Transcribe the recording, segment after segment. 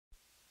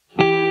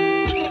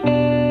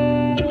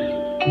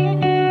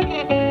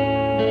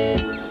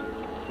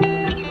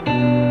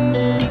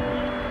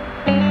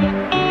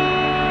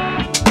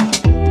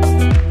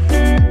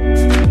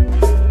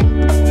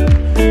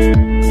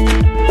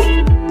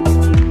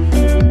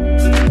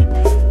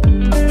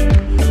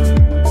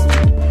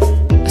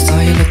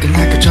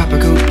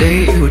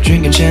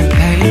drinking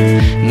champagne,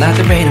 and like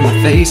the rain in my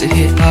face, it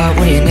hit hard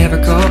when you never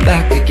called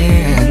back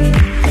again.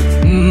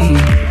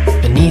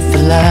 Beneath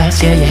the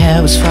lights, yeah, your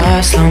hair was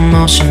fire, slow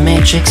motion,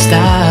 matrix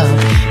style.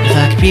 But if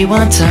I could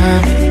rewind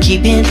time,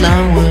 keep it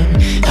long,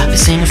 I'd be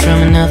singing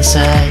from another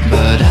side.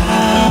 But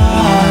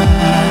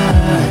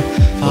I'm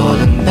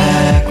falling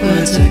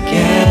backwards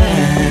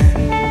again,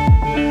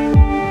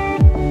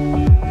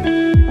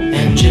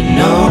 and you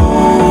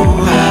know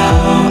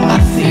how I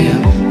feel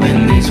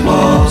when these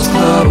walls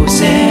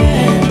close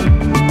in.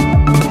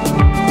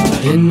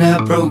 But in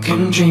our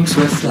broken dreams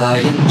we're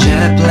flying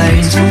jet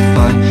planes for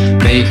fun,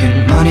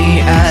 making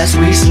money as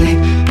we sleep,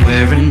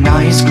 wearing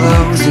nice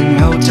clothes in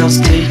hotels,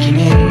 taking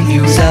in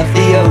views of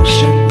the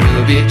ocean.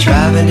 We'll be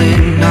driving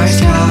in nice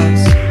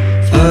cars,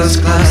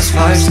 first class,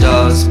 5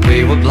 stars.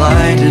 We were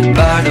blinded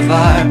by the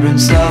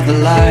vibrance of the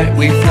light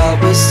we thought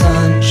was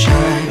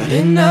sunshine. But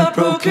in our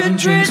broken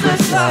dreams we're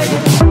flying.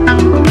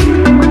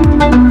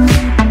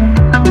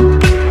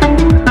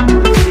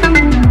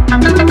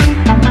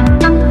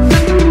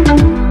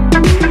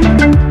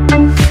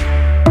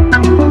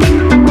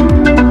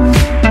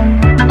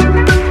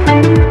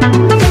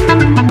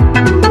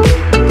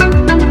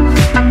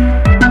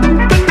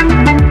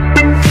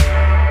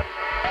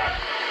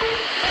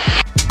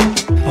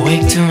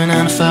 Awake to an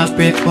 9 to 5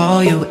 brick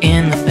wall, you were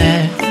in the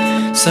bed,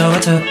 so I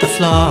took the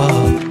floor.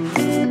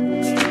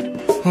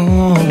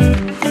 Ooh,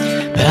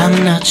 but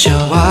I'm not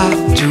sure. Why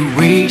do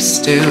we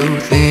still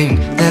think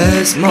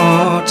there's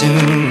more to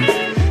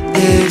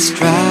this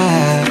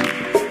drive?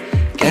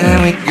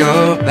 Can we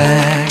go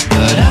back?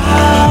 But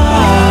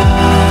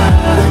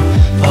I'm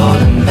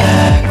falling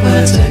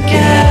backwards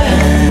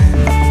again,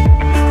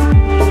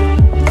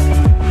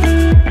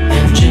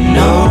 and you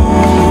know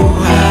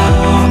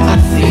how I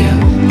feel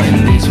when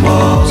these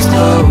walls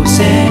close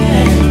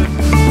in.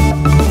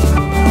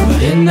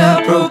 But in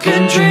our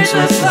broken dreams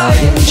we're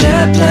flying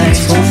jet planes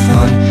for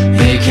fun,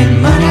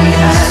 making money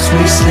as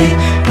we sleep,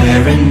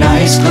 wearing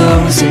nice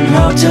clothes in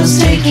hotels,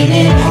 taking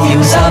in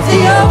views of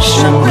the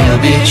ocean. We'll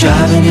be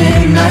driving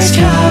in nice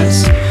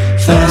cars,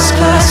 first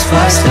class,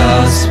 5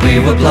 stars. We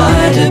were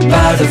blinded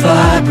by the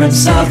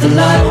vibrance of the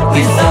light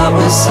we thought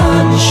was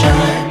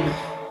sunshine.